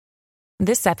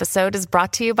This episode is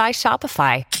brought to you by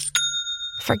Shopify.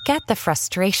 Forget the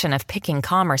frustration of picking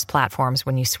commerce platforms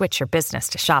when you switch your business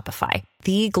to Shopify,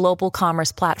 the global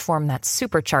commerce platform that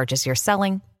supercharges your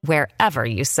selling wherever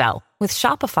you sell. With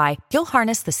Shopify, you'll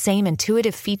harness the same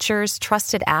intuitive features,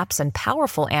 trusted apps, and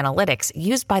powerful analytics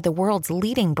used by the world's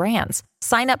leading brands.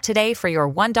 Sign up today for your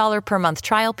 $1 per month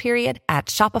trial period at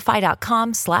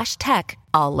shopify.com/tech,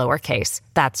 all lowercase.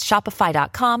 That's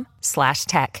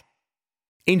shopify.com/tech.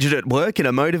 Injured at work in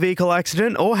a motor vehicle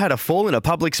accident or had a fall in a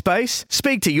public space?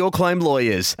 Speak to Your Claim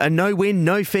Lawyers, a no-win,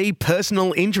 no-fee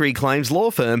personal injury claims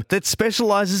law firm that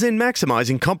specialises in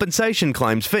maximising compensation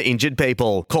claims for injured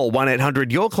people. Call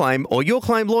 1-800-YOUR-CLAIM or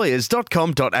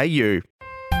yourclaimlawyers.com.au.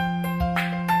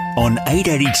 On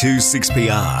 882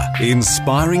 6PR,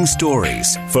 inspiring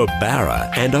stories for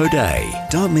Barra and O'Day.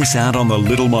 Don't miss out on the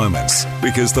little moments,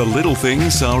 because the little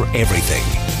things are everything.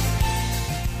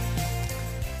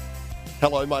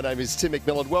 Hello, my name is Tim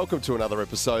McMillan. Welcome to another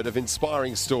episode of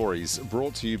Inspiring Stories,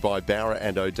 brought to you by Barra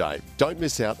and O'Day. Don't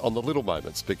miss out on the little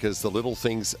moments, because the little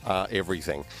things are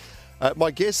everything. My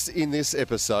guest in this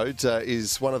episode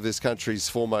is one of this country's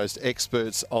foremost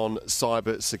experts on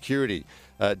cyber security.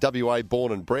 WA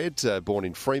born and bred, born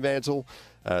in Fremantle,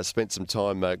 spent some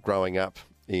time growing up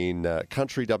in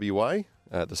country WA,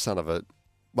 the son of a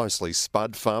mostly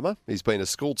spud farmer. He's been a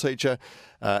school teacher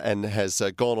and has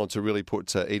gone on to really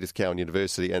put Edith Cowan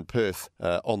University and Perth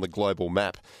on the global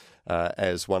map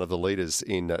as one of the leaders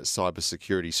in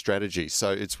cybersecurity strategy.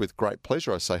 So it's with great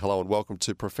pleasure I say hello and welcome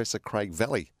to Professor Craig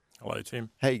Valley. Hello,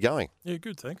 Tim. How are you going? Yeah,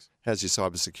 good, thanks. How's your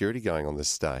cybersecurity going on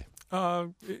this day?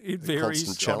 It varies.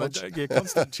 Constant challenge?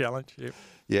 Constant challenge, yeah.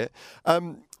 Yeah.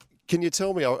 Can you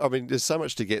tell me, I mean, there's so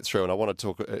much to get through and I want to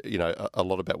talk, a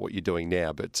lot about what you're doing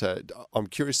now, but I'm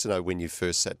curious to know when you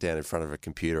first sat down in front of a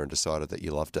computer and decided that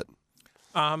you loved it.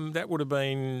 That would have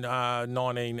been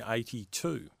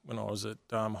 1982 when I was at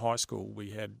high school.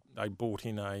 They bought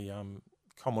in a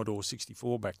Commodore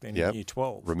 64 back then in year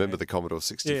 12. Remember the Commodore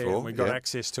 64? Yeah, and we got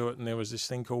access to it and there was this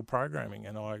thing called programming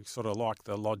and I sort of liked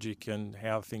the logic and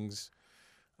how things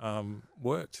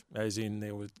worked, as in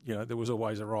there was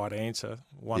always a right answer,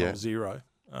 one or zero,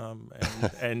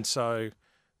 and so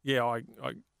I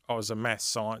was a maths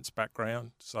science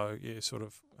background, so sort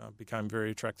of became very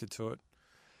attracted to it,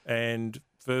 and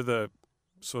further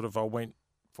sort of I went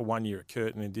for 1 year at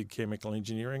Curtin and did chemical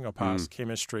engineering. I passed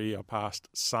chemistry, I passed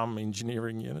some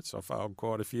engineering units, I failed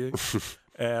quite a few,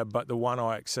 but the one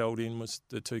I excelled in was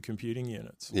the two computing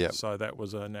units. Yep. So that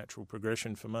was a natural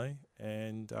progression for me,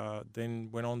 and then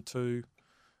went on to,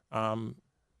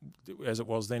 as it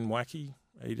was then, WACI,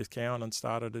 Edith Cowan, and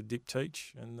started a dip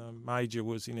teach, and the major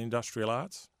was in industrial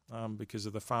arts because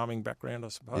of the farming background, I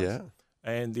suppose. Yeah.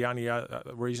 And the only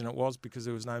reason it was because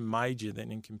there was no major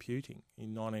then in computing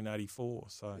in 1984.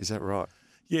 So is that right?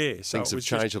 Yeah. So things have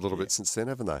changed a little bit since then,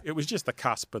 haven't they? It was just the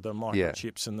cusp of the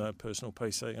microchips and the personal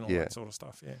PC and all that sort of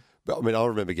stuff, yeah. But I mean, I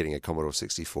remember getting a Commodore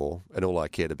 64 and all I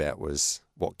cared about was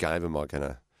what game am I going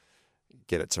to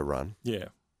get it to run? Yeah.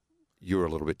 You were a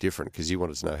little bit different because you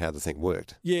wanted to know how the thing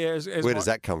worked. Yeah. Where does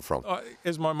that come from?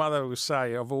 As my mother would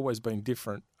say, I've always been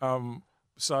different.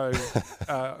 So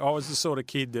I was the sort of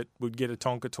kid that would get a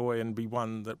Tonka toy and be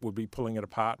one that would be pulling it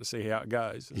apart to see how it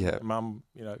goes. And yeah. Mum,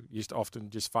 used to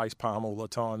often just face palm all the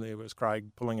time. There was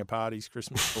Craig pulling apart his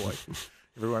Christmas toy.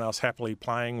 Everyone else happily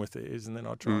playing with theirs, and then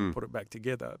I'd try and put it back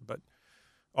together. But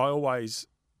I always,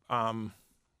 I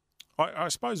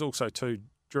suppose also too,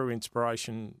 drew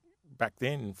inspiration back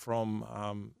then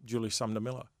from Julius Sumner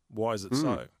Miller. Why is it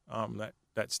so?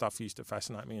 That stuff used to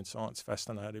fascinate me and science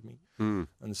fascinated me. And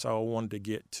so I wanted to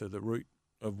get to the root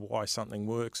of why something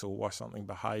works or why something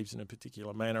behaves in a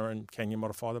particular manner and can you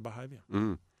modify the behaviour.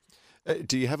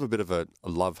 Do you have a bit of a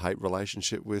love-hate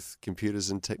relationship with computers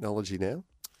and technology now?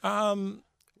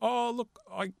 Look,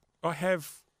 I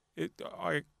have it.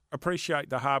 I appreciate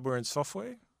the hardware and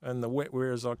software and the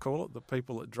wetware, as I call it, the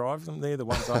people that drive them. They're the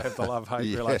ones I have the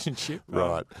love-hate relationship.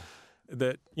 Right.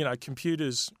 That,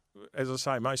 computers... As I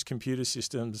say, most computer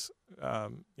systems, 2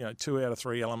 out of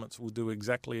 3 elements will do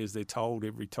exactly as they're told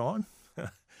every time.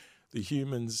 The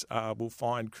humans will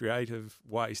find creative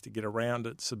ways to get around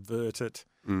it, subvert it,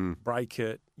 break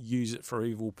it, use it for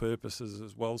evil purposes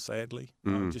as well, sadly,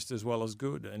 just as well as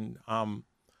good. And I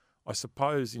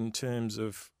suppose in terms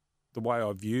of the way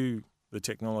I view the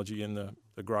technology and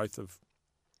the growth of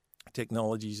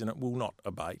technologies, and it will not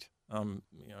abate. A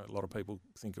lot of people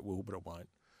think it will, but it won't.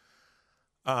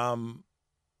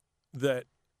 That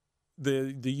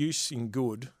the use in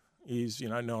good is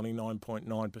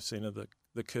 99.9% of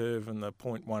the curve, and the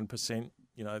 0.1%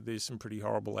 there's some pretty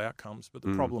horrible outcomes. But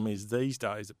the problem is these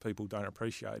days that people don't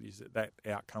appreciate is that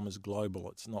outcome is global.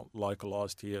 It's not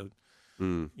localised here,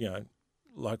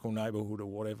 local neighbourhood or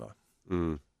whatever.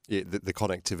 Yeah, the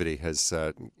connectivity has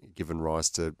given rise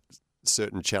to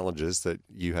certain challenges that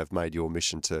you have made your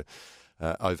mission to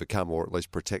overcome, or at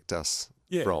least protect us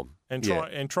from. And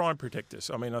try and protect us.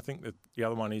 I mean, I think that the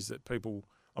other one is that people.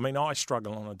 I mean, I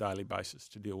struggle on a daily basis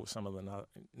to deal with some of the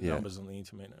numbers on the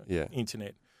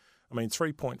internet. I mean,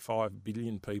 3.5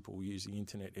 billion people use the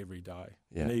internet every day,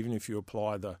 and even if you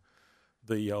apply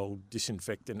the old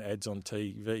disinfectant ads on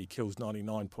TV kills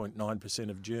 99.9%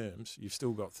 of germs, you've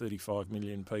still got 35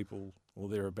 million people or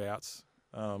thereabouts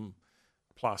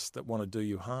plus that want to do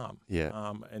you harm.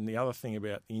 And the other thing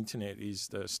about the internet is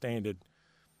the standard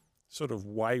sort of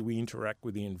way we interact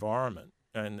with the environment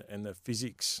and the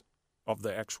physics of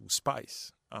the actual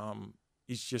space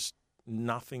is just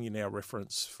nothing in our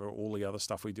reference for all the other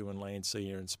stuff we do in land,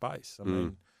 sea, air and space. I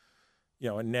mean, a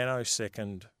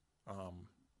nanosecond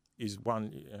is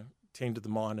 10 to the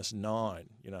minus 9.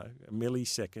 A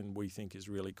millisecond we think is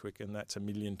really quick, and that's 1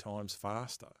 million times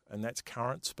faster, and that's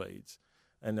current speeds,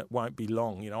 and it won't be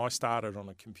long. I started on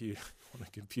a computer. I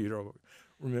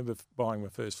remember buying my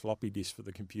first floppy disk for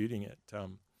the computing at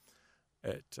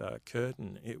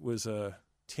Curtin. It was a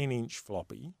 10-inch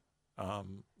floppy,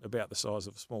 about the size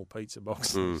of a small pizza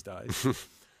box these days.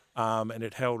 And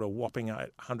it held a whopping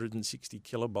 160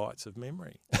 kilobytes of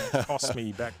memory. And it cost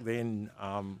me back then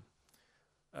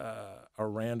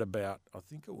around about, I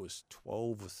think it was $12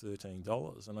 or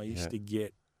 $13. And I used to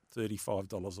get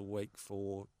 $35 a week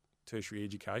for tertiary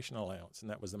education allowance, and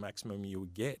that was the maximum you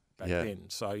would get back then.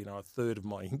 So, a third of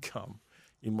my income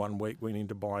in 1 week went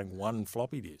into buying one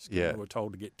floppy disk. We were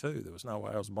told to get two. There was no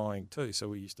way I was buying two. So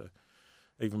we used to,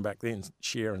 even back then,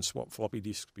 share and swap floppy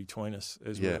disks between us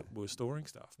as we were storing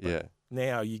stuff. But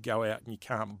now you go out and you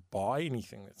can't buy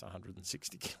anything that's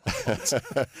 160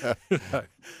 kilobytes.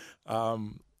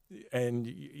 And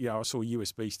I saw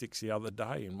USB sticks the other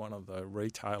day in one of the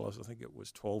retailers. I think it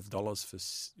was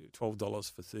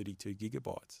 $12 for 32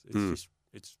 gigabytes.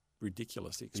 It's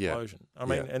ridiculous, the explosion. I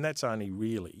mean, and that's only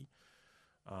really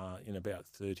in about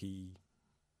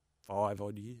 35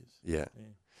 odd years.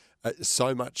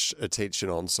 So much attention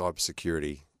on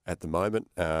cybersecurity at the moment,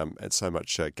 and so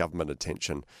much government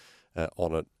attention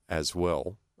on it as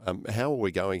well. How are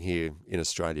we going here in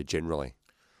Australia generally?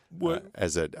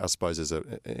 As a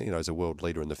world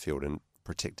leader in the field and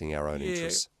protecting our own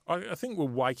interests? I think we're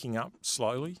waking up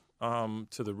slowly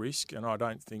to the risk, and I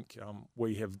don't think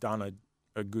we have done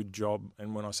a good job.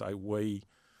 And when I say we,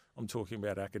 I'm talking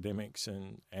about academics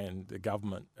and the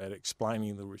government at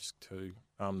explaining the risk to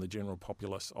the general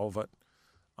populace of it.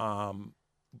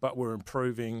 But we're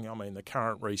improving. I mean, the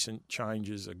current recent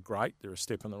changes are great. They're a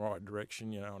step in the right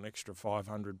direction. An extra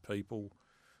 500 people.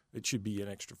 It should be an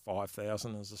extra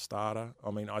 5,000 as a starter.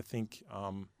 I mean, I think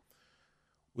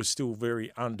we're still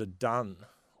very underdone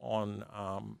on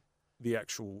the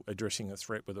actual addressing the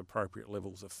threat with appropriate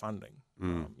levels of funding.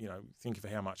 Think of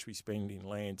how much we spend in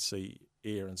land, sea,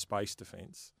 air and space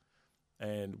defence,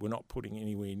 and we're not putting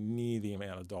anywhere near the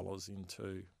amount of dollars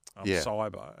into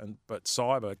cyber. But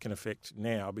cyber can affect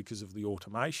now, because of the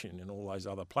automation and all those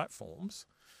other platforms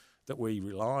that we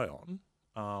rely on,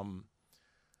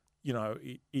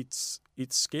 it's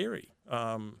scary,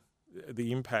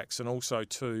 the impacts. And also,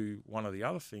 too, one of the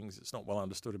other things that's not well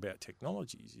understood about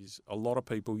technologies is a lot of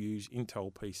people use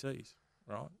Intel PCs,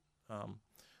 right?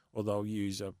 Or they'll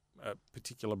use a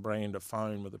particular brand of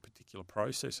phone with a particular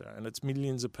processor, and it's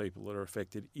millions of people that are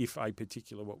affected if a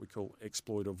particular, what we call,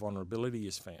 exploit or vulnerability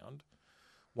is found.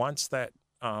 Once that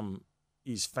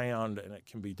is found and it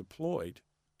can be deployed,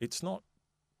 it's not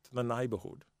to the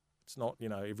neighbourhood. It's not,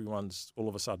 everyone's all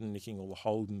of a sudden nicking all the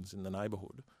Holdens in the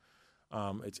neighbourhood.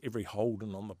 It's every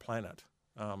Holden on the planet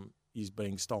is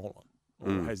being stolen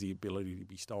or has the ability to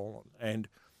be stolen. And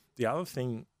the other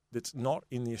thing that's not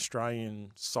in the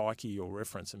Australian psyche or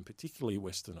reference, and particularly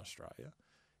Western Australia,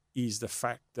 is the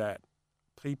fact that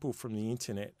people from the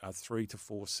internet are 3 to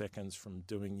 4 seconds from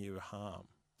doing you harm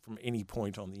from any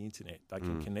point on the internet. They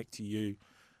can connect to you,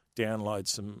 download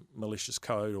some malicious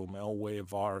code or malware,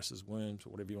 viruses, worms, or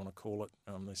whatever you want to call it.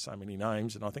 There's so many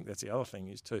names, and I think that's the other thing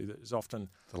is too, that is often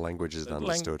the language isn't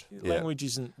understood. Language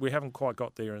isn't. We haven't quite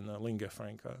got there in the lingua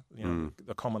franca,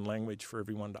 the common language for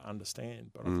everyone to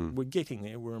understand. But I think we're getting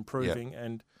there. We're improving,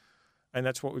 and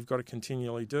that's what we've got to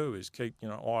continually do: is keep eye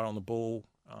on the ball,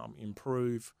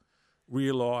 improve,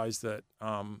 realise that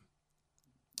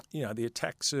the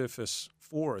attack surface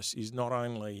for us is not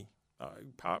only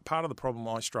part of the problem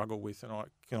I struggle with, and I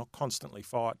constantly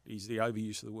fight, is the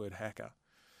overuse of the word hacker.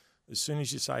 as soon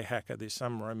as you say hacker, there's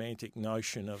some romantic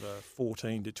notion of a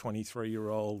 14 to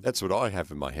 23-year-old. That's what I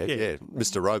have in my head, yeah.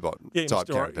 Mr. Robot type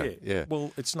character. Yeah.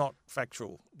 Well, it's not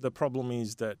factual. The problem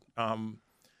is that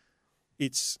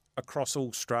it's across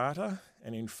all strata,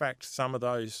 and in fact, some of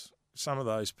those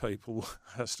people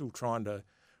are still trying to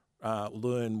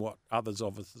learn what others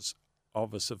of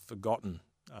us have forgotten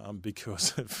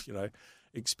because of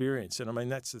experience. And I mean,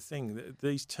 that's the thing.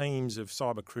 These teams of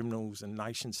cyber criminals and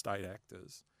nation-state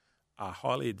actors are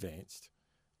highly advanced,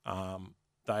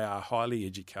 they are highly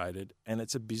educated, and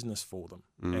it's a business for them.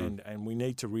 And we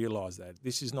need to realise that.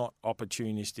 This is not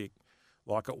opportunistic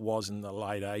like it was in the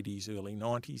late 80s, early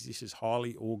 90s. This is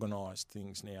highly organised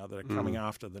things now that are coming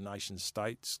after the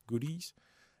nation-state's goodies,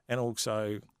 and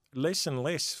also less and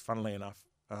less, funnily enough,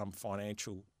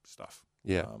 financial stuff.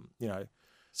 Yeah.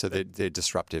 So they're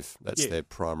disruptive. That's their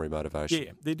primary motivation.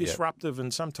 Yeah, they're disruptive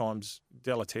and sometimes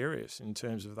deleterious in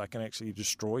terms of they can actually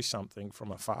destroy something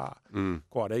from afar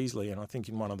quite easily. And I think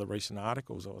in one of the recent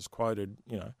articles I was quoted,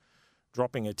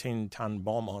 dropping a 10-ton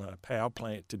bomb on a power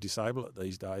plant to disable it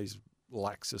these days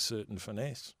lacks a certain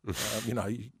finesse.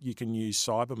 You can use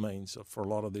cyber means for a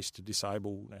lot of this to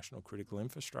disable national critical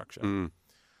infrastructure.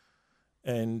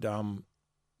 And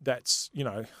that's,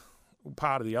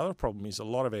 part of the other problem is a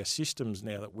lot of our systems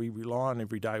now that we rely on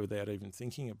every day without even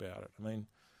thinking about it. I mean,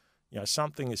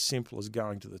 something as simple as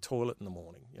going to the toilet in the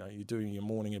morning. You're doing your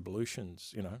morning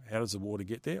ablutions. How does the water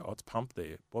get there? Oh, it's pumped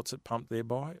there. What's it pumped there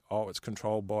by? Oh, it's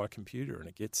controlled by a computer and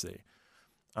it gets there.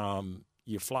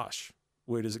 You flush.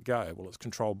 Where does it go? Well, it's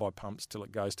controlled by pumps till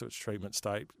it goes to its treatment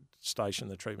station.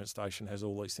 The treatment station has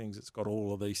all these things. It's got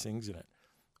all of these things in it.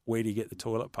 Where do you get the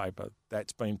toilet paper?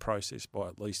 That's been processed by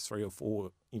at least 3 or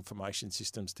 4 information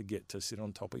systems to get to sit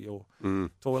on top of your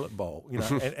toilet bowl.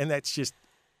 And that's just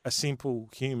a simple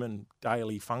human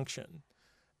daily function.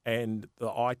 And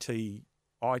the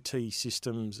IT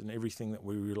systems and everything that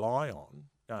we rely on,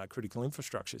 critical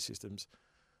infrastructure systems,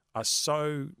 are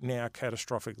so now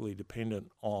catastrophically dependent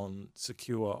on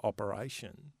secure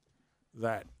operation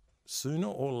that sooner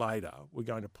or later we're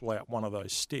going to pull out one of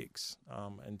those sticks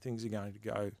and things are going to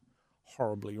go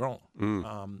horribly wrong.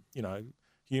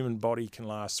 Human body can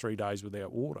last 3 days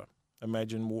without water.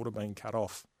 Imagine water being cut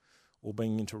off or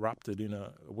being interrupted in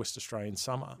a West Australian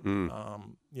summer.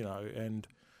 And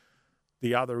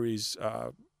the other is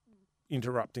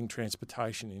interrupting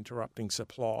transportation, interrupting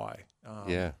supply,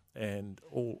 and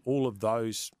all of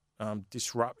those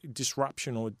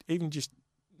disruption or even just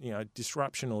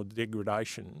disruption or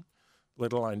degradation,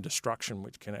 let alone destruction,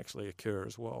 which can actually occur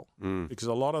as well. Because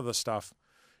a lot of the stuff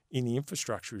in the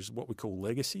infrastructure is what we call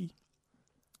legacy.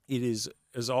 It is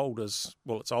as old as,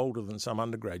 it's older than some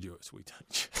undergraduates we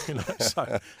teach.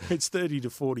 So it's 30 to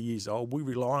 40 years old. We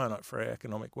rely on it for our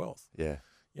economic wealth.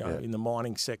 In the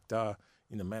mining sector,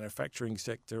 in the manufacturing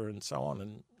sector, and so on.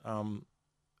 And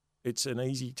it's an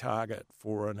easy target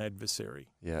for an adversary.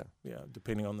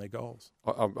 Depending on their goals.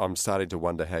 I'm starting to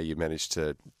wonder how you managed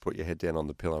to put your head down on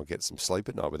the pillow and get some sleep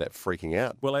at night without freaking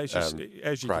out. Well, as you can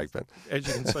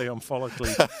see, I'm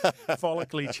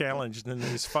follically challenged, and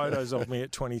there's photos of me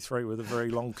at 23 with a very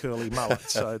long curly mullet.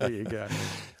 So there you go.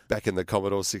 Back in the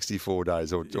Commodore 64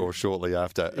 days, or shortly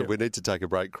after. We need to take a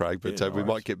break, Craig, but we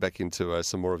might get back into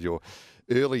some more of your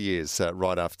early years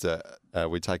right after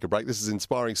we take a break. This is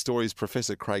Inspiring Stories.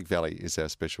 Professor Craig Valley is our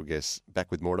special guest.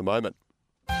 Back with more in a moment.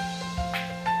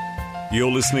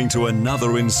 You're listening to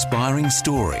another inspiring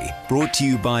story brought to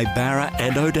you by Barra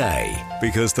and O'Day,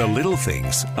 because the little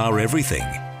things are everything.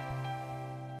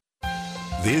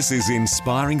 This is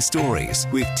Inspiring Stories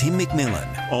with Tim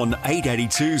McMillan on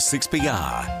 882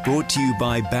 6PR, brought to you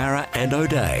by Barra and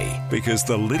O'Day, because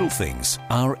the little things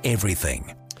are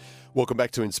everything. Welcome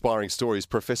back to Inspiring Stories.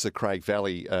 Professor Craig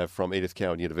Valley from Edith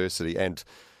Cowan University, and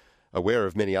aware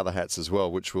of many other hats as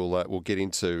well, which we'll get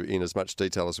into in as much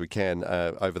detail as we can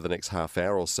over the next half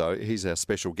hour or so. He's our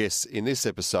special guest in this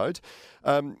episode.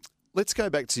 Let's go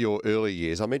back to your early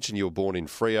years. I mentioned you were born in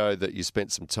Freo, that you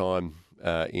spent some time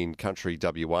in country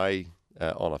WA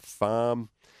on a farm.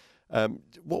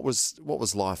 What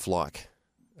was life like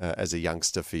as a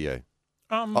youngster for you?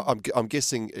 I'm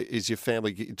guessing, is your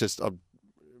family just... I'm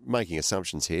making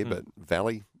assumptions here, but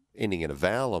Valley, ending in a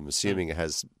vowel, I'm assuming it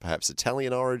has perhaps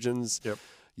Italian origins. Yep.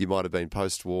 You might have been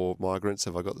post-war migrants.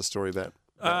 Have I got the story about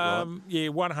that right? Yeah,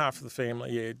 one half of the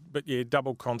family, but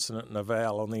double consonant and a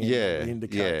vowel on the end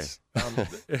indicates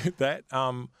that.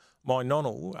 My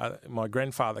nonal, my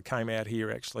grandfather came out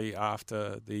here actually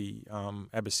after the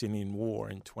Abyssinian War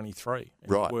in 23.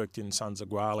 And right. He worked in Sons of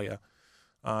Gualia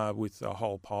with a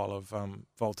whole pile of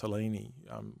Voltellini,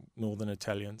 Northern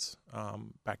Italians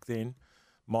back then.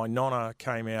 my nonna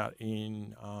came out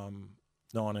in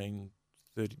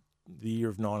 1930, the year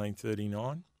of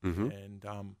 1939, and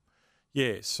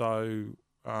so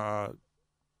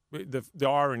the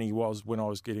irony was when I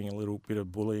was getting a little bit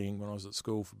of bullying when I was at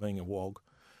school for being a wog,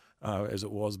 as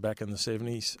it was back in the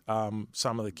 70s.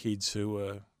 Some of the kids who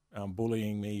were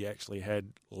bullying me actually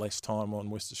had less time on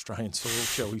West Australian soil,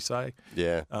 shall we say?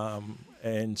 Yeah.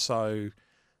 And so,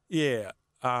 so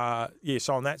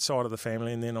on that side of the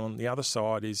family, and then on the other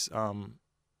side is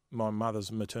my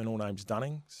mother's maternal name's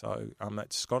Dunning, so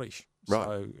that's Scottish. Right.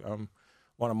 So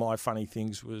one of my funny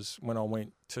things was when I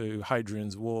went to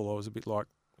Hadrian's Wall, I was a bit like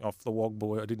off the wog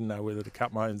boy. I didn't know whether to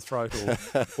cut my own throat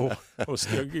or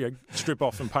strip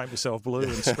off and paint myself blue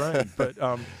and scream. But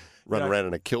run around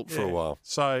in a kilt for a while.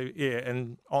 So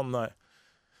and on the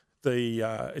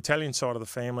Italian side of the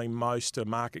family, most are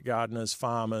market gardeners,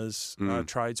 farmers,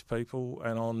 tradespeople,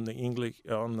 and on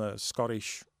the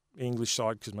Scottish English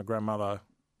side, because my grandmother,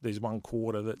 there's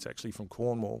 1/4 that's actually from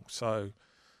Cornwall, so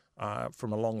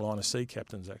from a long line of sea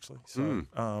captains actually. So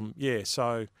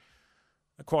so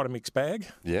quite a mixed bag,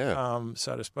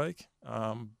 so to speak.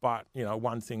 But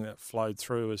one thing that flowed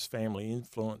through as family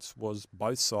influence was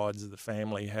both sides of the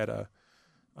family had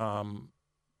an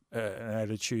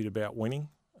attitude about winning,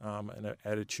 an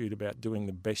attitude about doing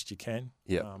the best you can.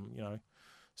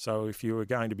 So if you were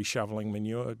going to be shoveling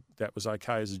manure, that was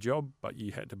okay as a job, but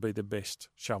you had to be the best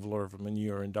shoveler of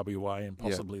manure in WA and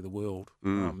possibly the world.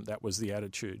 That was the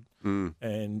attitude,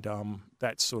 and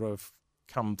that's sort of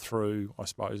come through, I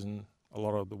suppose, in a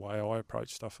lot of the way I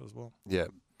approach stuff as well. Yeah.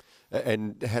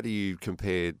 And how do you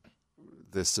compare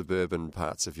the suburban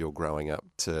parts of your growing up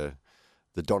to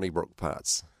the Donnybrook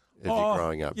parts of your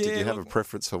growing up? Did you have a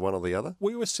preference for one or the other?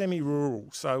 We were semi-rural,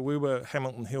 so we were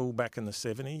Hamilton Hill back in the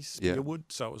 70s, Spearwood,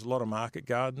 so it was a lot of market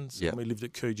gardens. And we lived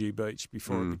at Coogee Beach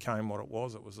before it became what it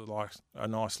was. It was like a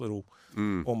nice little,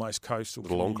 almost coastal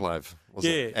little enclave,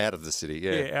 wasn't it? Out of the city,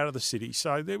 Yeah, out of the city.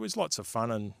 So there was lots of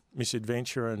fun and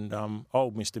misadventure, and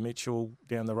old Mr. Mitchell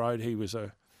down the road, he was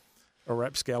a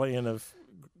rapscallion of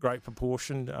great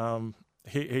proportion.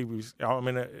 He was,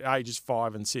 at ages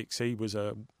 5 and 6, he was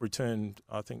a returned,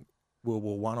 I think, World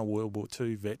War I or World War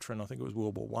II veteran. I think it was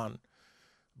World War I.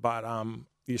 But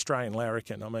the Australian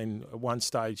larrikin, at one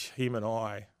stage, him and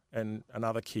I and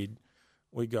another kid,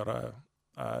 we got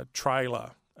a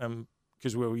trailer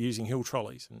because we were using hill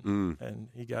trolleys. And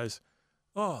he goes,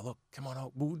 oh, look, come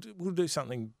on, we'll do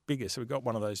something bigger. So we got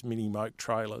one of those mini moke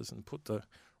trailers and put the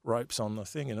ropes on the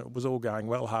thing, and it was all going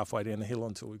well halfway down the hill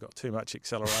until we got too much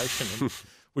acceleration. And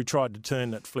we tried to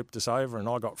turn, it flipped us over, and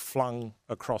I got flung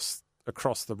across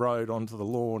the road onto the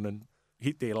lawn and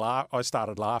hit there. I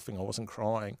started laughing. I wasn't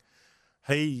crying.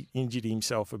 He injured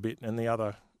himself a bit, and my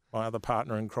other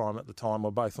partner in crime at the time were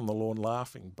both on the lawn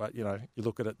laughing. But, you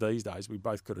look at it these days, we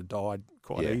both could have died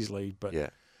quite easily. But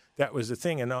that was the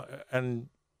thing. And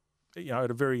at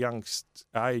a very young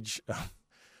age,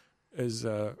 as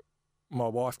my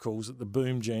wife calls it, the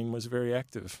boom gene was very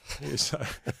active. So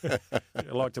I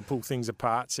like to pull things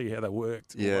apart, see how they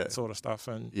worked, all that sort of stuff.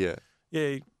 And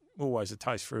always a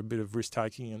taste for a bit of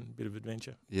risk-taking and a bit of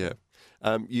adventure. Yeah.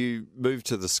 You moved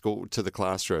to the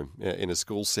classroom in a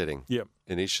school setting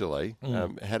initially.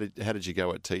 How did you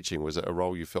go at teaching? Was it a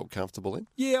role you felt comfortable in?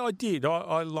 Yeah, I did.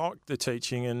 I liked the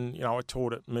teaching, and I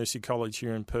taught at Mercy College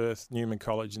here in Perth, Newman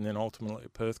College, and then ultimately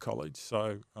at Perth College.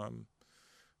 So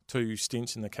 2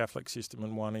 stints in the Catholic system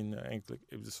and 1 in the Anglican.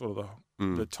 It was sort of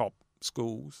the top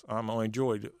schools. I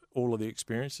enjoyed all of the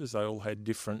experiences. They all had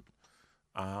different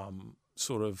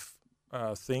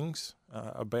things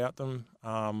about them.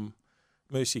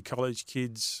 Mercy College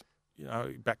kids,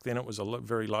 back then it was a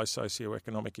very low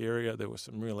socioeconomic area. There were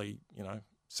some really,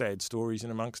 sad stories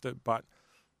in amongst it, but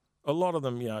a lot of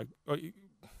them,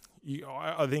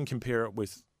 I then compare it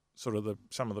with sort of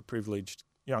some of the privileged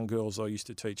young girls I used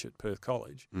to teach at Perth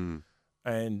College.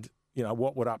 And,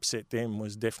 what would upset them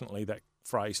was definitely that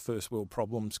phrase first world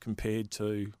problems compared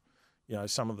to,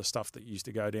 some of the stuff that used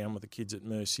to go down with the kids at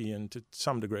Mercy and to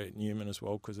some degree at Newman as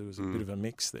well, because there was a bit of a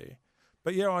mix there.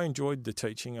 But, I enjoyed the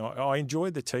teaching. I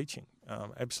enjoyed the teaching,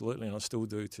 absolutely, and I still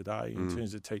do today in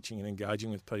terms of teaching and engaging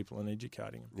with people and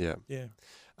educating them.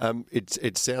 Yeah.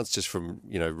 It sounds just from,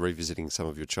 revisiting some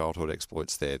of your childhood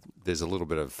exploits there's a little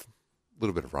bit of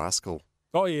rascal.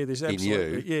 Oh, yeah, there's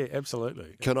absolutely. In you. Yeah,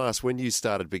 absolutely. Can I ask, when you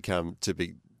started become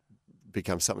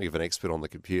something of an expert on the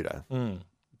computer,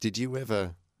 did you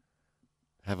ever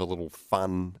have a little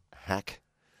fun hack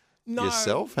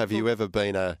yourself? Have you ever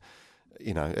been I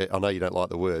know you don't like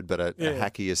the word, but a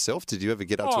hacker yourself? Did you ever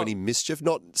get up to any mischief?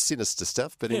 Not sinister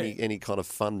stuff, but any kind of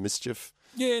fun mischief?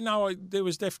 Yeah, no, there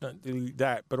was definitely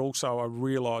that, but also I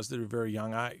realised at a very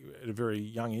young age, at a very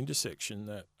young intersection,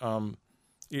 that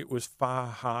it was far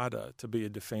harder to be a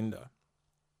defender.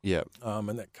 Yeah.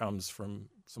 And that comes from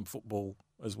some football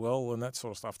as well and that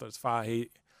sort of stuff. That it's far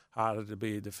harder to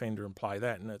be a defender and play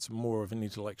that, and it's more of an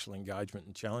intellectual engagement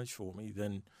and challenge for me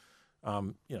than,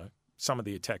 some of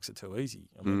the attacks are too easy.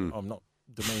 I mean, I'm not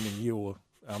demeaning you or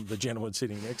the gentleman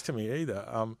sitting next to me either.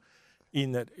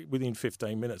 In that within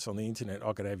 15 minutes on the internet,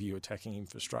 I could have you attacking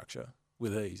infrastructure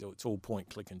with ease. It's all point,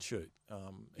 click and shoot.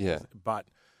 But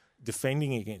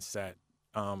defending against that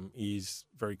is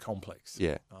very complex.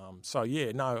 Yeah.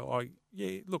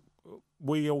 Look,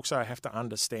 we also have to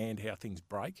understand how things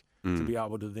break to be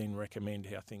able to then recommend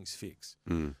how things fix.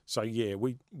 So,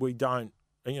 we don't,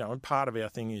 and part of our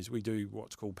thing is we do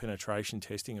what's called penetration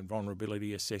testing and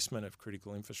vulnerability assessment of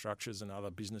critical infrastructures and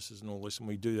other businesses and all this, and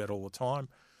we do that all the time.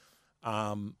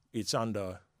 It's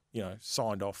under,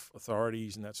 signed off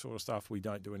authorities and that sort of stuff. We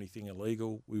don't do anything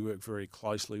illegal. We work very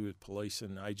closely with police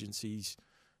and agencies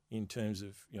in terms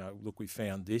of, look, we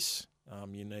found this.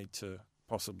 You need to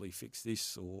possibly fix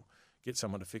this or get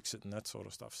someone to fix it and that sort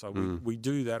of stuff. So we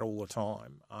do that all the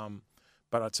time.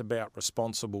 But it's about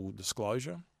responsible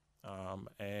disclosure.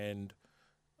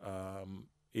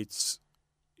 It's,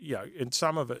 and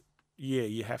some of it,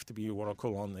 you have to be what I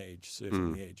call on the edge,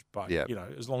 surfing the edge. But,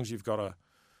 as long as you've got a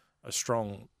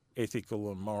strong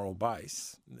ethical and moral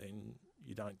base, then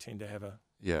you don't tend to have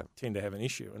an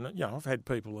issue. And, I've had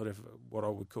people that have what I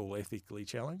would call ethically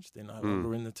challenged. They're no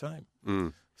longer in the team.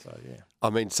 So, yeah.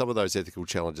 I mean, some of those ethical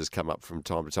challenges come up from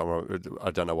time to time. I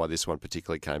don't know why this one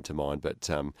particularly came to mind, but,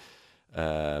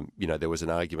 there was an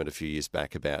argument a few years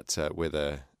back about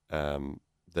whether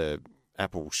the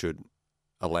Apple should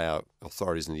allow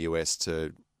authorities in the US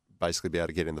to basically be able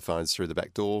to get in the phones through the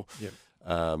back door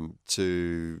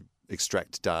to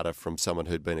extract data from someone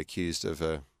who'd been accused of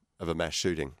a mass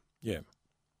shooting. Yeah.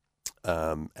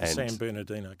 And San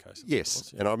Bernardino case.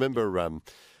 Yes. And I remember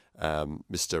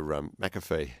Mr.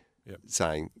 McAfee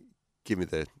saying, give me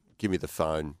the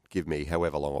phone, give me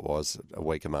however long it was, a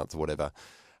week, a month or whatever,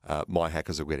 my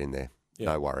hackers will get in there,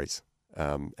 no worries.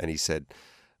 And he said,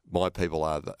 my people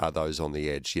are those on the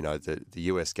edge. The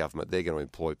US government, they're going to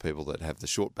employ people that have the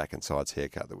short back and sides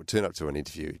haircut that would turn up to an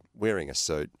interview wearing a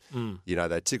suit.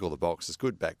 They tick all the boxes,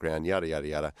 good background, yada, yada,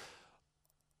 yada.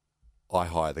 I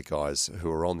hire the guys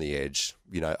who are on the edge,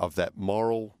 of that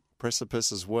moral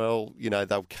precipice as well.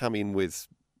 They'll come in with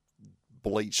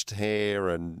bleached hair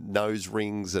and nose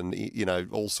rings and,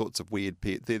 all sorts of weird...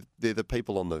 They're the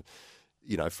people on the,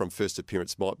 from first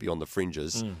appearance might be on the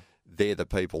fringes. They're the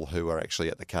people who are actually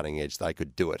at the cutting edge. They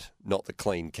could do it, not the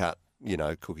clean cut,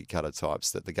 cookie cutter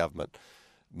types that the government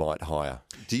might hire.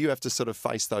 Do you have to sort of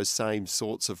face those same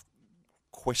sorts of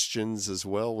questions as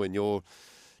well when you're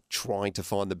trying to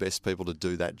find the best people to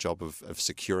do that job of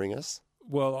securing us?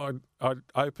 Well, I'd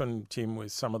open, Tim,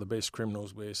 with some of the best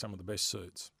criminals wear some of the best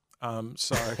suits.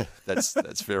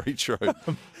 That's very true.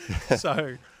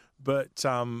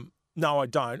 No, I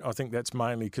don't. I think that's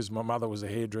mainly because my mother was a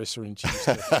hairdresser and she used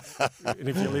to, and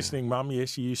if you're listening, Mum,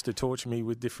 yes, she used to torture me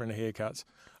with different haircuts.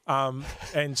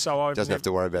 And so I doesn't have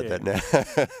to worry about that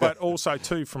now. But also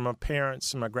too, from my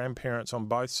parents and my grandparents on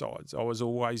both sides, I was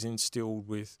always instilled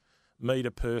with meet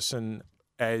a person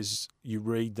as you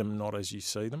read them, not as you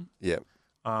see them. Yeah.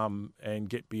 And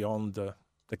get beyond the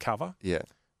cover. Yeah.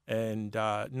 And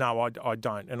no, I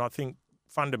don't. And I think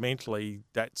fundamentally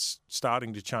that's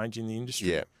starting to change in the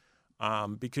industry. Yeah.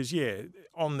 Because,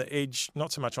 on the edge,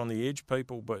 not so much on the edge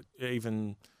people, but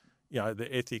even, the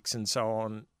ethics and so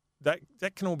on,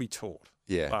 that can all be taught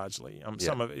largely.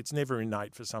 Some of it's never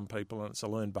innate for some people, and it's a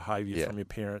learned behaviour from your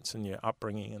parents and your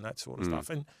upbringing and that sort of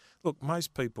stuff. And look,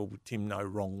 most people, Tim, know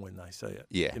wrong when they see it.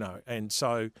 Yeah. And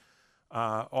so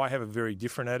I have a very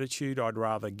different attitude. I'd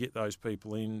rather get those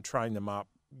people in, train them up,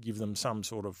 give them some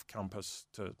sort of compass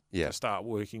to start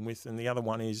working with. And the other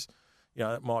one is,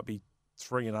 it might be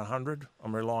 3 in 100.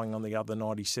 I'm relying on the other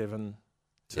 97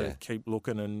 to keep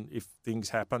looking, and if things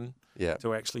happen,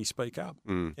 to actually speak up.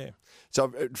 Yeah.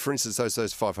 So, for instance,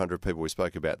 those 500 people we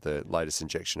spoke about, the latest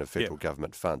injection of federal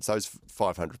government funds, those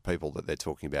 500 people that they're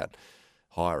talking about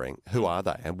hiring, who are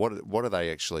they, and what are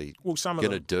they actually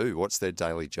going to do? What's their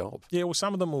daily job? Yeah, well,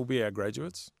 some of them will be our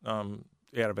graduates out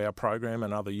of our program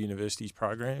and other universities'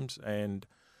 programs, and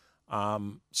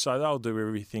so they'll do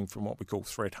everything from what we call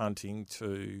threat hunting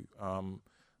to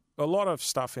a lot of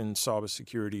stuff in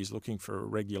cybersecurity is looking for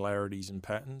irregularities and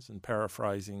patterns, and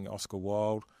paraphrasing Oscar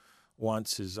Wilde,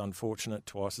 once is unfortunate,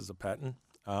 twice is a pattern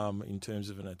in terms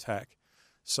of an attack.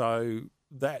 So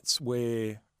that's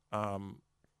where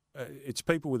it's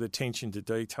people with attention to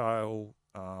detail,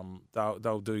 they'll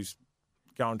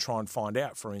go and try and find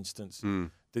out, for instance,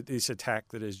 that this attack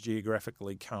that has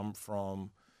geographically come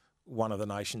from one of the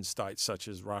nation states such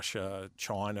as Russia,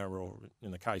 China, or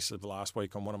in the case of last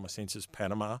week on one of my sensors,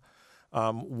 Panama.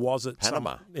 Was it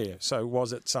Panama? So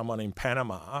was it someone in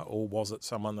Panama, or was it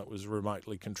someone that was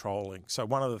remotely controlling? So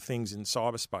one of the things in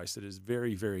cyberspace that is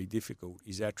very, very difficult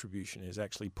is attribution, is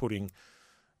actually putting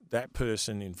that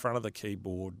person in front of the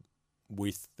keyboard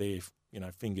with their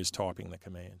fingers typing the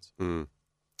commands.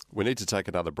 We need to take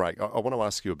another break. I want to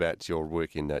ask you about your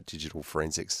work in digital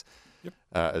forensics. Yep.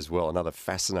 As well, another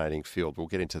fascinating field. We'll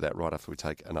get into that right after we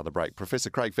take another break.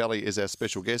 Professor Craig Valley is our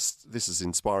special guest. This is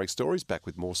Inspiring Stories. Back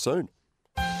with more soon.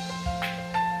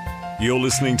 You're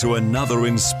listening to another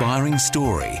inspiring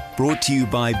story brought to you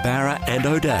by Barra and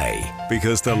O'Day,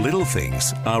 because the little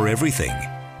things are everything.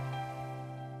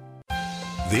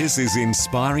 This is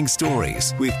Inspiring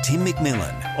Stories with Tim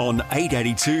McMillan on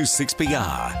 882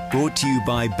 6PR, brought to you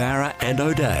by Barra and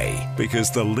O'Day, because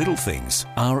the little things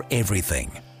are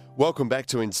everything. Welcome back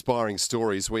to Inspiring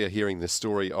Stories. We are hearing the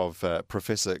story of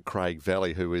Professor Craig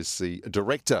Valley, who is the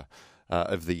director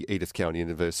of the Edith Cowan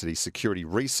University Security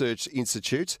Research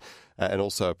Institute and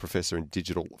also a professor in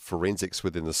digital forensics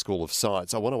within the School of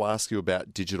Science. I want to ask you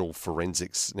about digital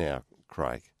forensics now,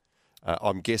 Craig.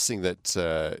 I'm guessing that,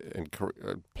 and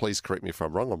please correct me if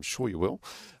I'm wrong, I'm sure you will,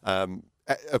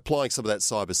 applying some of that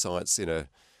cyber science in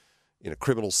a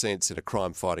criminal sense, in a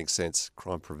crime fighting sense,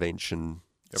 crime prevention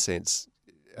sense.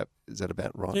 Is that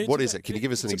about right? Yeah, what is it? Can you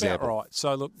give us an example? About right.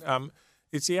 So look,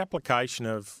 it's the application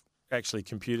of actually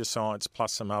computer science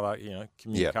plus some other,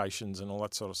 communications and all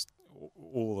that sort of,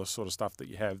 all the sort of stuff that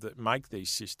you have that make these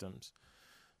systems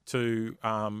to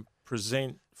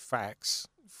present facts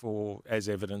as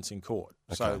evidence in court.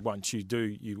 Okay. So once you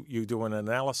do, you do an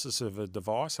analysis of a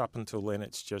device. Up until then,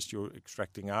 it's just you're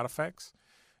extracting artifacts.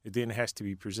 It then has to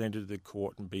be presented to the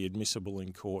court and be admissible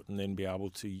in court, and then be able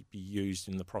to be used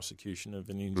in the prosecution of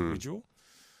an individual.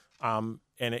 And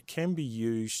it can be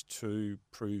used to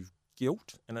prove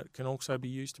guilt, and it can also be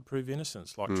used to prove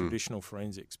innocence, like traditional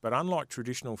forensics. But unlike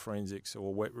traditional forensics,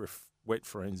 or wet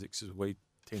forensics, as we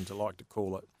tend to like to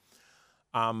call it,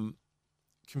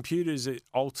 computers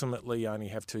ultimately only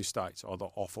have two states, either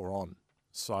off or on.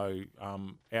 So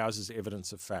ours is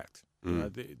evidence of fact.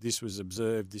 This was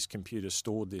observed, this computer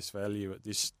stored this value at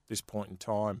this point in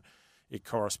time. It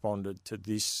corresponded to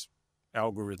this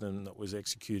algorithm that was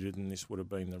executed, and this would have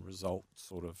been the result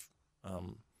sort of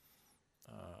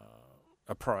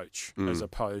approach, as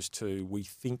opposed to we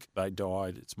think they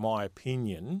died. It's my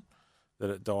opinion that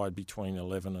it died between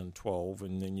 11 and 12,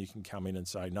 and then you can come in and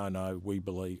say, no,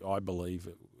 I believe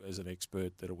as an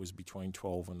expert that it was between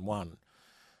 12 and 1.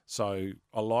 So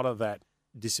a lot of that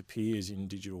disappears in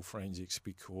digital forensics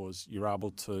because you're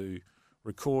able to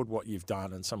record what you've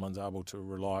done and someone's able to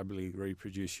reliably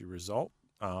reproduce your result,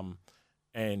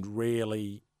 and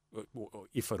rarely,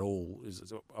 if at all,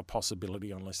 is a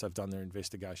possibility, unless they've done their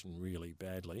investigation really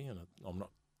badly, and I'm not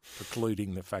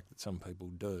precluding the fact that some people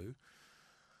do,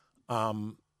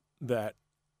 that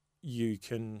you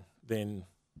can then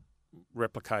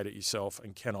replicate it yourself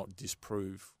and cannot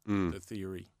disprove the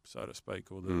theory, so to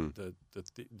speak, or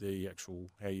the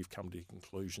actual how you've come to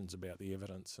conclusions about the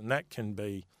evidence. And that can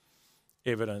be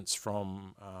evidence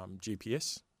from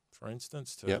GPS, for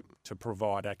instance, to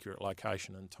provide accurate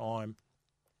location and time.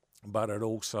 But it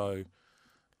also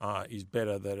is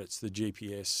better that it's the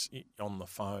GPS on the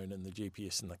phone and the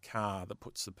GPS in the car that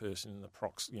puts the person in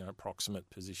the proximate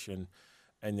position,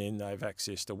 and then they've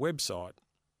accessed a website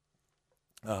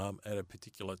at a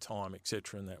particular time,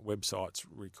 etc., and that website's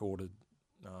recorded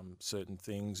certain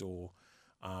things, or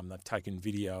they've taken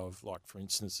video of, like, for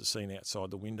instance, the scene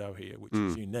outside the window here, which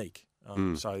is unique,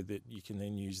 so that you can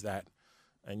then use that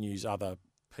and use other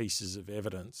pieces of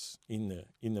evidence in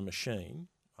the machine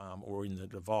or in the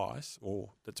device,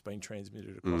 or that's been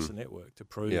transmitted across the network to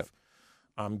prove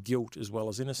guilt as well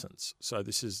as innocence. So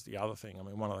this is the other thing. I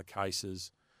mean, one of the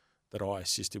cases that I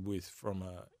assisted with from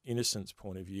an innocence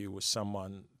point of view was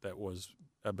someone that was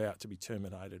about to be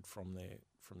terminated from their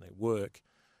work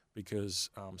because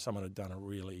someone had done a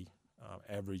really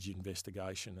average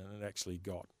investigation, and it actually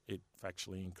got it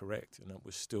factually incorrect, and it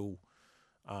was still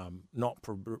not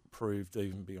proved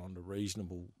even beyond a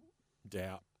reasonable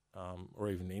doubt, or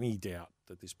even any doubt,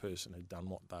 that this person had done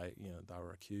what they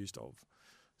were accused of.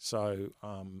 So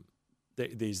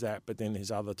there's that, but then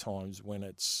there's other times when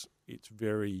it's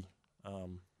very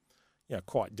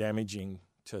quite damaging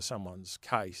to someone's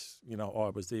case. I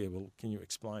was there. Well, can you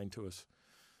explain to us,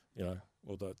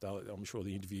 I'm sure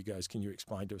the interview goes, can you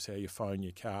explain to us how you phone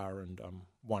your car and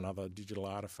one other digital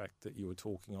artefact that you were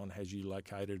talking on has you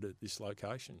located at this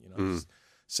location?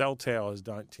 Cell towers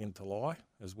don't tend to lie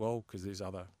as well because there's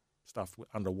other stuff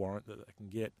under warrant that they can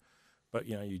get. But,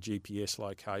 your GPS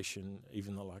location,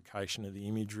 even the location of the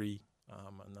imagery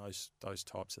and those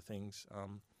types of things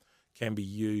can be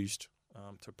used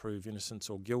to prove innocence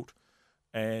or guilt.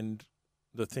 And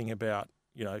the thing about,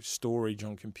 storage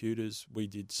on computers, we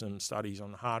did some studies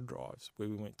on hard drives where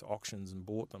we went to auctions and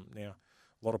bought them. Now,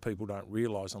 a lot of people don't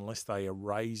realise unless they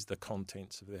erase the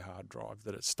contents of their hard drive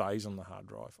that it stays on the hard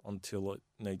drive until it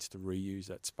needs to reuse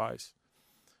that space.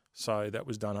 So that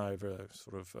was done over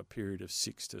sort of a period of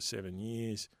 6 to 7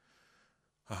 years.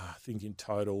 I think in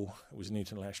total it was an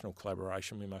international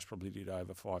collaboration. We most probably did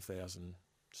over 5,000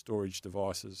 storage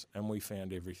devices, and we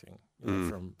found everything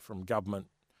from government.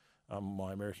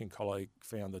 My American colleague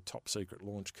found the top secret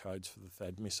launch codes for the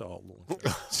THAAD missile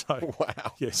launcher. So,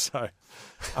 wow. Yeah, so,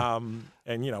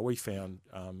 and, we found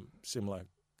similar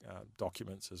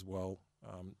documents as well,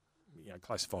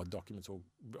 classified documents or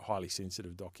highly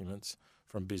sensitive documents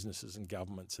from businesses and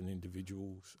governments and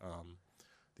individuals,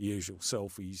 the usual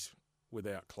selfies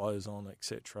without clothes on,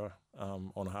 etc.,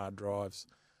 on hard drives,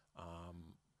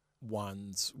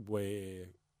 ones where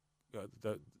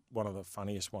one of the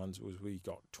funniest ones was we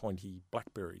got 20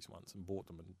 BlackBerries once and bought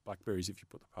them. And BlackBerries, if you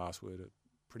put the password, are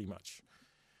pretty much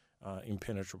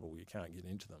impenetrable. You can't get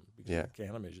into them because of the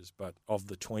countermeasures. But of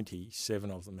the 20,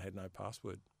 7 of them had no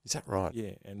password. Is that right?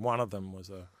 Yeah, and one of them was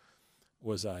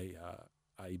a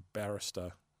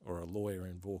barrister or a lawyer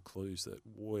in Vaucluse that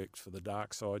worked for the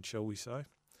dark side, shall we say.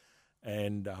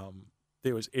 And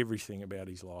there was everything about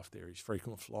his life there, his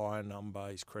frequent flyer number,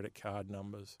 his credit card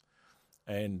numbers.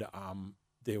 And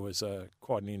there was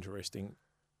quite an interesting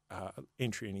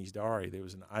entry in his diary. There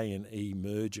was an A&E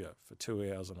merger for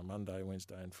 2 hours on a Monday,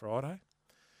 Wednesday and Friday.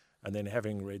 And then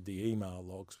having read the email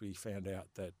logs, we found out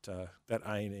that that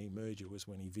A&E merger was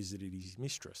when he visited his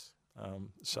mistress.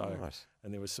 Nice.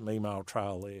 And there was some email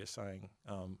trail there saying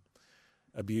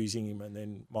abusing him. And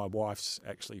then my wife's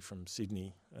actually from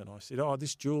Sydney. And I said,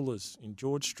 this jeweller's in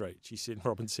George Street. She said,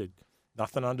 Robin said,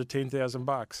 nothing under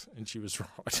 $10,000. And she was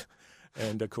right.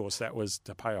 And, of course, that was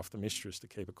to pay off the mistress to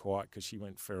keep it quiet because she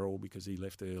went feral because he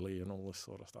left early and all this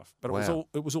sort of stuff. But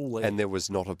it was all there. And there was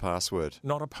not a password?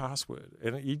 Not a password.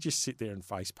 And you just sit there and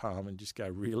face palm and just go,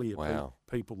 really? Wow.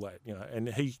 People that, and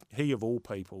he of all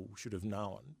people should have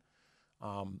known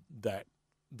that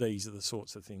these are the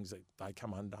sorts of things that they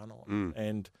come undone on.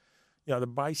 And, the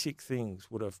basic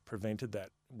things would have prevented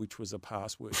that, which was a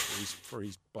password for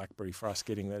his BlackBerry for us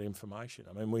getting that information.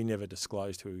 I mean, we never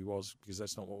disclosed who he was because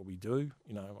that's not what we do,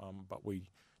 but we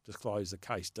disclose the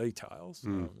case details.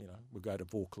 We go to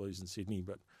Vaucluse in Sydney,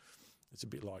 but it's a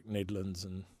bit like Nedlands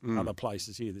and other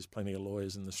places here. There's plenty of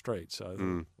lawyers in the street, so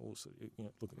they're also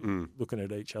looking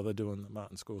at each other doing the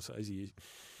Martin Scorsese.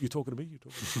 You talking to me? You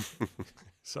talking to me?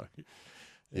 So,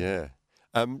 yeah.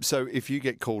 So if you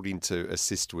get called in to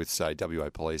assist with, say, WA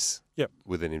Police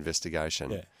with an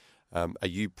investigation, are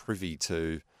you privy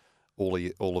to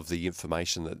all of the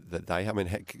information that they have? I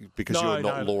mean, because you're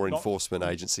not law enforcement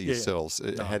agency yourselves,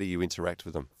 how do you interact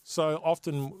with them? So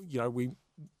often,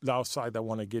 they'll say they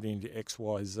want to get into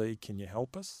XYZ, can you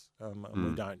help us? And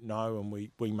we don't know, and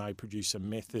we may produce a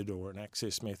method or an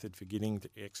access method for getting to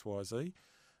XYZ.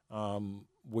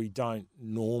 We don't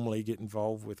normally get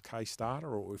involved with case data,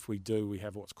 or if we do, we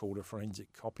have what's called a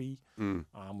forensic copy.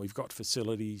 We've got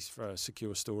facilities for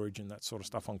secure storage and that sort of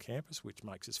stuff on campus, which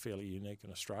makes us fairly unique in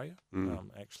Australia,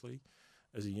 actually,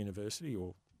 as a university,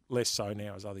 or less so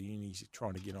now as other unis are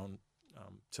trying to get on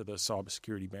to the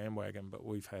cybersecurity bandwagon. But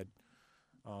we've had,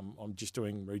 I'm just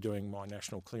redoing my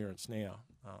national clearance now,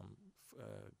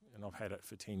 and I've had it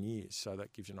for 10 years, so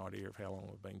that gives you an idea of how long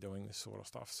we've been doing this sort of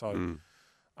stuff. So.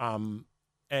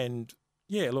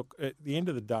 Look, at the end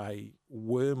of the day,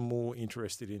 we're more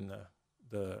interested in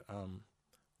the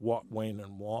what, when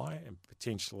and why, and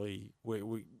potentially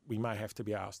we may have to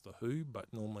be asked the who, but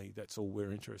normally that's all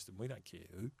we're interested in. We don't care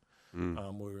who.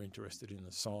 We're interested in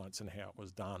the science and how it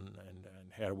was done and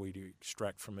how do we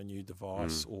extract from a new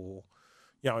device or,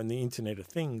 in the Internet of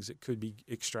Things, it could be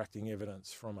extracting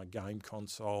evidence from a game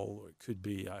console, or it could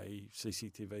be a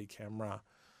CCTV camera.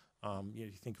 You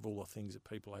think of all the things that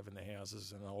people have in their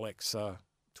houses, an Alexa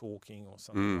talking or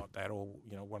something like that, or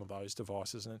one of those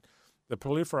devices. And the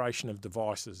proliferation of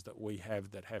devices that we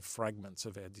have that have fragments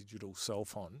of our digital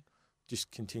self on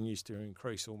just continues to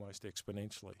increase almost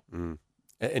exponentially.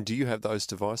 And do you have those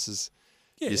devices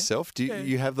yourself? Do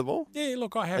you have them all? Yeah,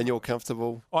 look, I have. And you're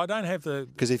comfortable? I don't have the...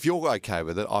 Because if you're okay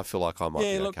with it, I feel like I might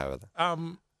be okay with it.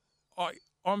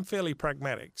 I'm fairly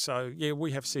pragmatic. So, yeah,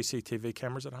 we have CCTV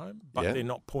cameras at home, but they're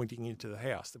not pointing into the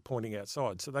house. They're pointing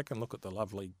outside. So they can look at the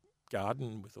lovely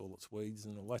garden with all its weeds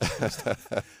and all that sort of stuff.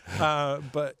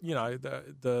 But, you know,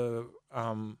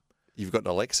 You've got an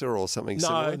Alexa or something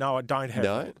similar? No, I don't have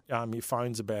that. Your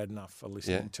phones are bad enough for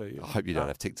listening to you. I hope you don't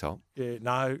have TikTok. Yeah,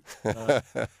 no.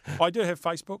 I do have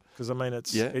Facebook because, I mean,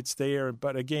 it's there.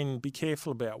 But, again, be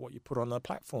careful about what you put on the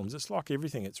platforms. It's like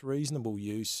everything. It's reasonable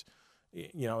use,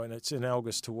 you know, and it's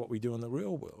analogous to what we do in the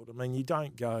real world. I mean, you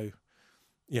don't go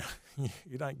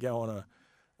on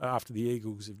after the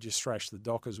Eagles have just thrashed the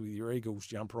Dockers with your Eagles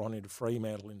jumper on into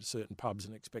Fremantle into certain pubs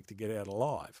and expect to get out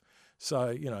alive.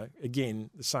 So, you know, again,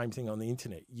 the same thing on the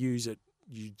internet. Use it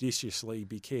judiciously,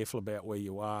 be careful about where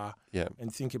you are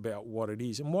and think about what it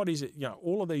is. And what is it, you know,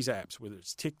 all of these apps, whether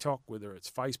it's TikTok, whether it's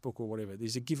Facebook or whatever,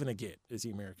 there's a give and a get, as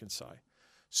the Americans say.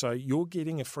 So you're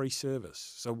getting a free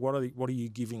service. So what are you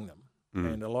giving them?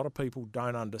 And a lot of people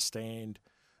don't understand.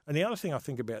 And the other thing I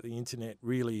think about the internet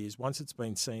really is once it's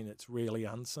been seen, it's rarely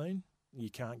unseen.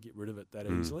 You can't get rid of it that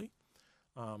easily.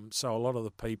 So a lot of the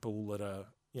people that are,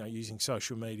 you know, using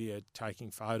social media, taking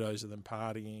photos of them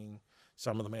partying,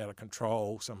 some of them out of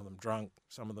control, some of them drunk,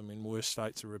 some of them in worse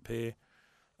states of repair,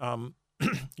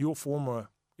 your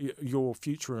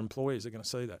future employers are going to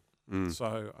see that.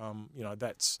 So, you know,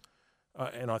 that's,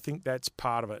 and I think that's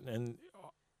part of it. And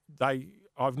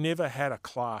I've never had a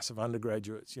class of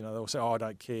undergraduates, you know, they'll say, I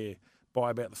don't care,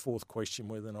 by about the fourth question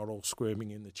where they're not all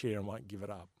squirming in the chair and won't give it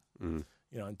up, you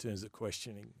know, in terms of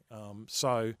questioning.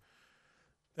 So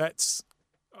that's,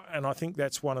 and I think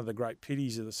that's one of the great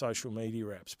pities of the social media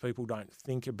apps. People don't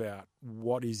think about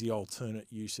what is the alternate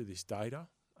use of this data.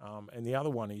 And the other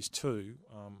one is too,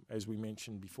 as we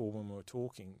mentioned before when we were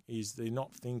talking, is they're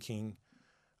not thinking,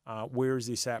 where is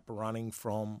this app running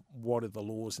from? What are the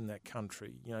laws in that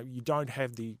country? You know, you don't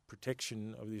have the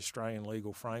protection of the Australian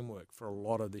legal framework for a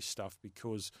lot of this stuff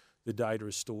because the data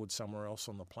is stored somewhere else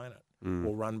on the planet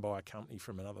or run by a company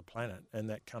from another planet, and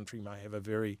that country may have a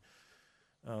very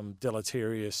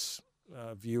deleterious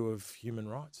view of human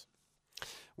rights.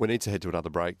 We need to head to another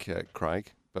break,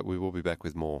 Craig, but we will be back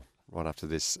with more right after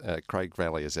this. Craig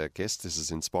Valley is our guest. This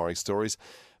is Inspiring Stories.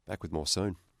 Back with more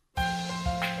soon.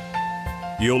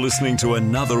 You're listening to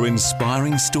another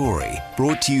inspiring story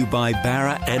brought to you by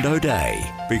Barra and O'Day,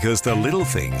 because the little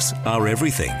things are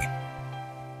everything.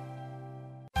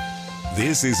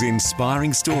 This is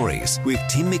Inspiring Stories with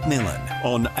Tim McMillan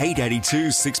on 882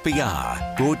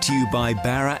 6PR, brought to you by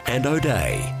Barra and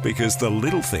O'Day, because the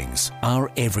little things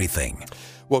are everything.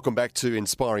 Welcome back to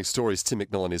Inspiring Stories. Tim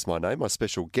McMillan is my name. My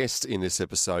special guest in this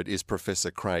episode is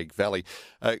Professor Craig Valley.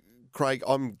 Craig,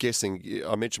 I'm guessing,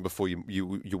 I mentioned before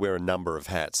you wear a number of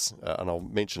hats, and I'll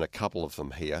mention a couple of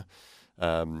them here.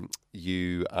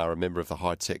 You are a member of the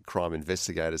High Tech Crime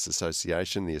Investigators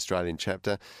Association, the Australian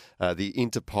chapter, the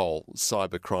Interpol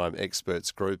Cybercrime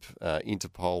Experts Group,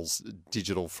 Interpol's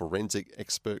Digital Forensic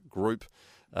Expert Group,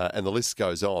 and the list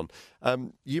goes on.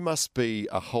 You must be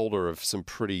a holder of some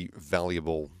pretty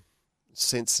valuable,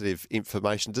 sensitive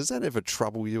information. Does that ever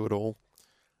trouble you at all?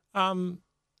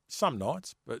 Some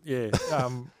nights, but yeah,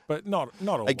 but not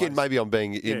always. Again, maybe I'm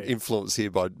being influenced here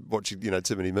by watching,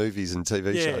 too many movies and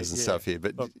TV shows and stuff here.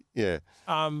 But look,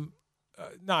 no,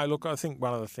 look, I think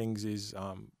one of the things is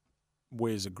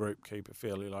we as a group keep a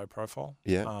fairly low profile.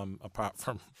 Yeah. Apart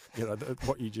from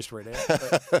what you just read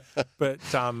out, but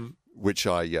which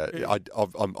I'm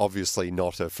obviously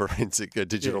not a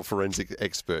digital forensic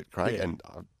expert, Craig, and.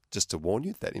 Just to warn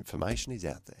you, that information is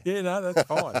out there. Yeah, no, that's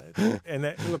fine. And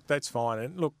that's fine.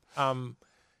 And look, some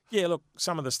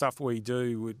of the stuff we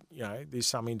do would, there's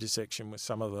some intersection with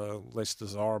some of the less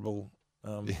desirable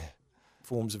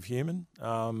forms of human.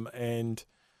 But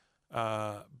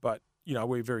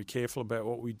we're very careful about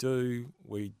what we do.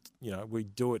 We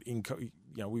do it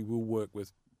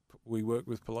we work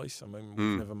with police. I mean,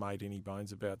 we've never made any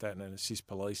bones about that, and assist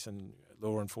police and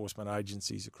law enforcement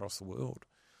agencies across the world.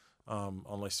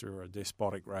 Unless they're a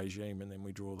despotic regime, and then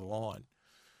we draw the line.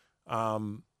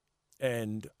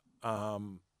 In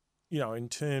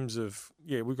terms of,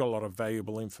 we've got a lot of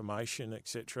valuable information,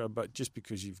 etc. But just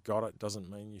because you've got it doesn't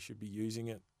mean you should be using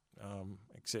it,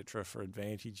 etc. for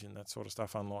advantage and that sort of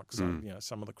stuff. Unlike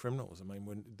some of the criminals, I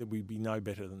mean, we'd be no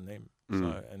better than them.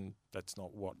 So, and that's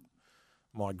not what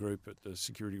my group at the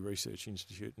Security Research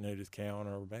Institute and Edith Cowan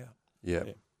are about. Yeah.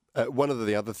 One of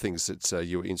the other things that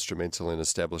you were instrumental in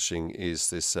establishing is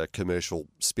this commercial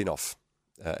spin-off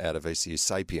out of ECU,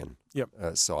 Sapien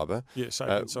Cyber. Yeah,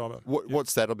 Sapien Cyber.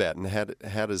 What's that about, and how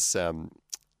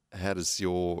does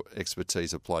your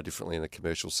expertise apply differently in a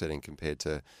commercial setting compared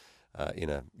to in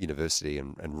a university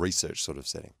and research sort of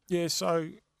setting? Yeah, so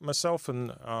myself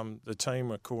and the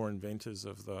team are core inventors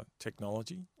of the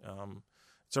technology.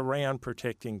 It's around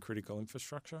protecting critical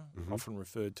infrastructure, often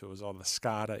referred to as either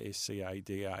SCADA,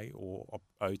 SCADA, or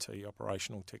OT,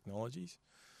 operational technologies.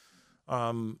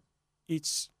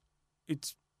 It's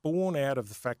born out of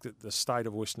the fact that the state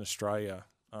of Western Australia,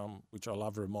 which I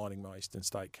love reminding my eastern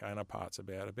state counterparts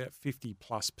about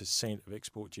 50+% of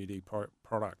export GDP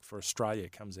product for Australia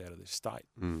comes out of this state.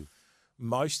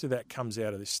 Most of that comes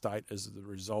out of this state as the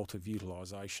result of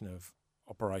utilisation of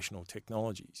operational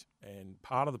technologies. And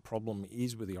part of the problem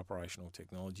is with the operational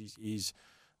technologies is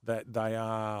that they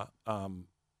are,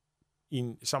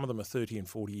 some of them are 30 and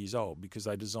 40 years old because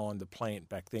they designed the plant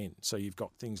back then. So you've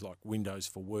got things like Windows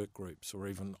for work groups or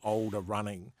even older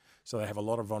running. So they have a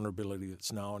lot of vulnerability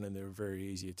that's known and they're a very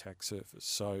easy attack surface.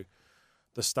 So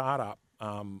the startup,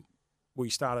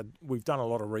 we've done a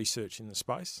lot of research in the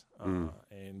space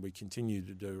and we continue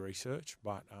to do research,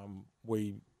 but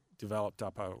we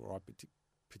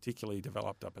particularly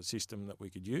developed up a system that we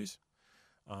could use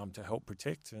to help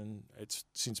protect, and it's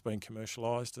since been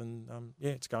commercialised, and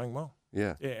it's going well.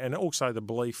 Yeah, and also the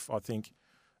belief, I think,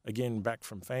 again, back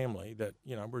from family, that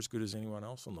we're as good as anyone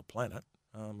else on the planet.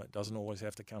 It doesn't always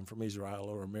have to come from Israel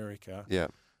or America.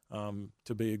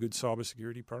 To be a good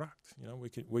cybersecurity product,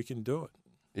 we can do it.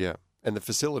 Yeah, and the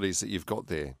facilities that you've got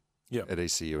there at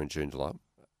ECU and Joondalup,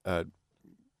 on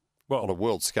a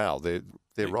world scale, they're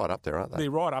right up there, aren't they?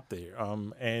 They're right up there.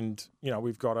 And,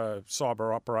 we've got a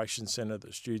cyber operations centre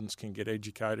that students can get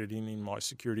educated in my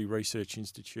Security Research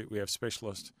Institute. We have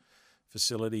specialist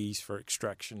facilities for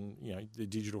extraction, the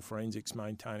digital forensics,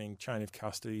 maintaining chain of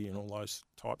custody and all those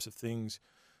types of things.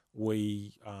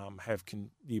 We have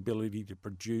the ability to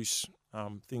produce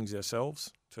things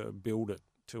ourselves, to build it,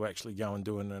 to actually go and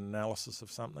do an analysis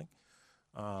of something.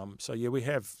 We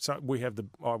have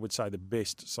I would say the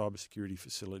best cybersecurity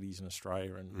facilities in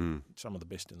Australia and some of the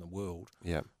best in the world.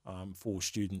 For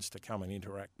students to come and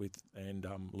interact with and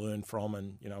learn from,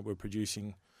 and we're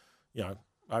producing,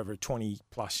 over a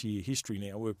 20+ year history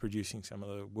now, we're producing some of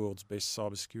the world's best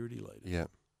cybersecurity leaders. Yeah,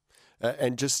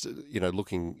 and just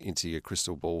looking into your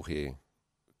crystal ball here,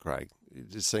 Craig,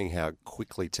 just seeing how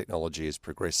quickly technology is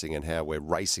progressing and how we're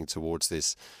racing towards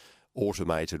this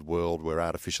automated world where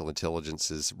artificial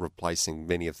intelligence is replacing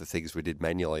many of the things we did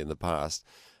manually in the past.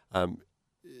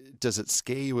 Does it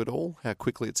scare you at all how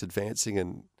quickly it's advancing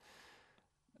and,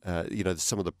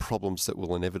 some of the problems that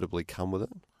will inevitably come with it?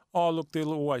 Oh, look,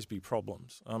 there'll always be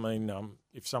problems. I mean,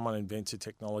 if someone invents a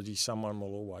technology, someone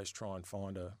will always try and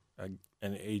find an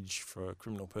edge for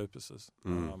criminal purposes.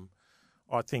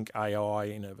 I think AI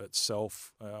in of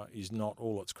itself is not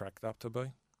all it's cracked up to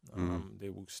be.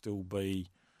 There will still be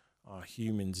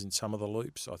humans in some of the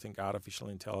loops. I think artificial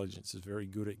intelligence is very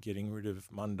good at getting rid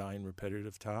of mundane,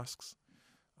 repetitive tasks,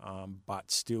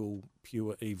 but still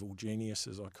pure evil genius,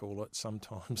 as I call it,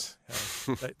 sometimes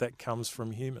that comes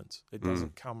from humans. It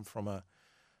doesn't come from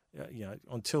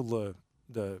until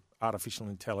the artificial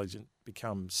intelligence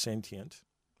becomes sentient,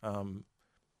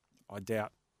 I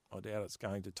doubt it's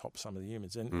going to top some of the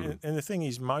humans. And the thing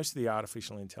is, most of the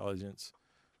artificial intelligence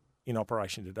in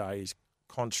operation today is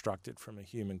constructed from a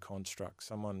human construct.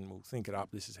 Someone will think it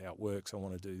up, this is how it works, I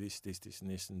want to do this, and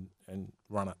this, and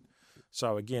run it.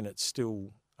 So again, it's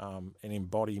still an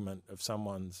embodiment of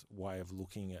someone's way of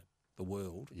looking at the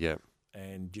world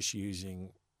and just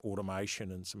using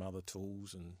automation and some other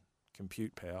tools and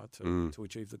compute power to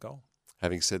achieve the goal.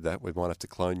 Having said that, we might have to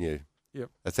clone you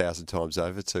 1,000 times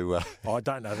over to... I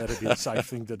don't know, that'd be a safe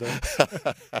thing to do.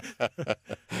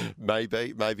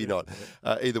 Maybe not.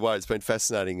 Either way, it's been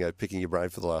fascinating picking your brain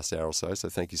for the last hour or so, so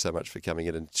thank you so much for coming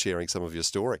in and sharing some of your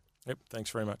story. Yep, thanks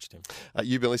very much, Tim.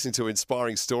 You've been listening to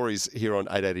Inspiring Stories here on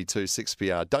 882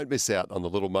 6PR. Don't miss out on the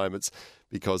little moments,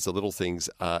 because the little things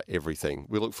are everything.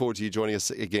 We look forward to you joining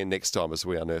us again next time as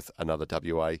we unearth another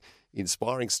WA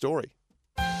inspiring story.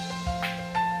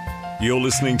 You're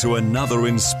listening to another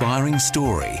inspiring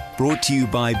story brought to you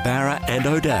by Barra and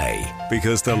O'Day,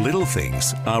 because the little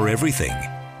things are everything.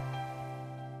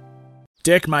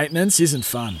 Deck maintenance isn't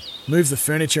fun. Move the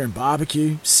furniture and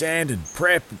barbecue, sand and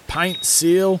prep, paint,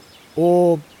 seal,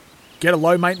 or get a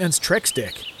low-maintenance Trex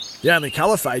deck. The only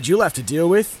colour fade you'll have to deal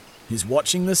with is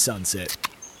watching the sunset.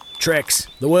 Trex,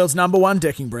 the world's #1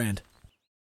 decking brand.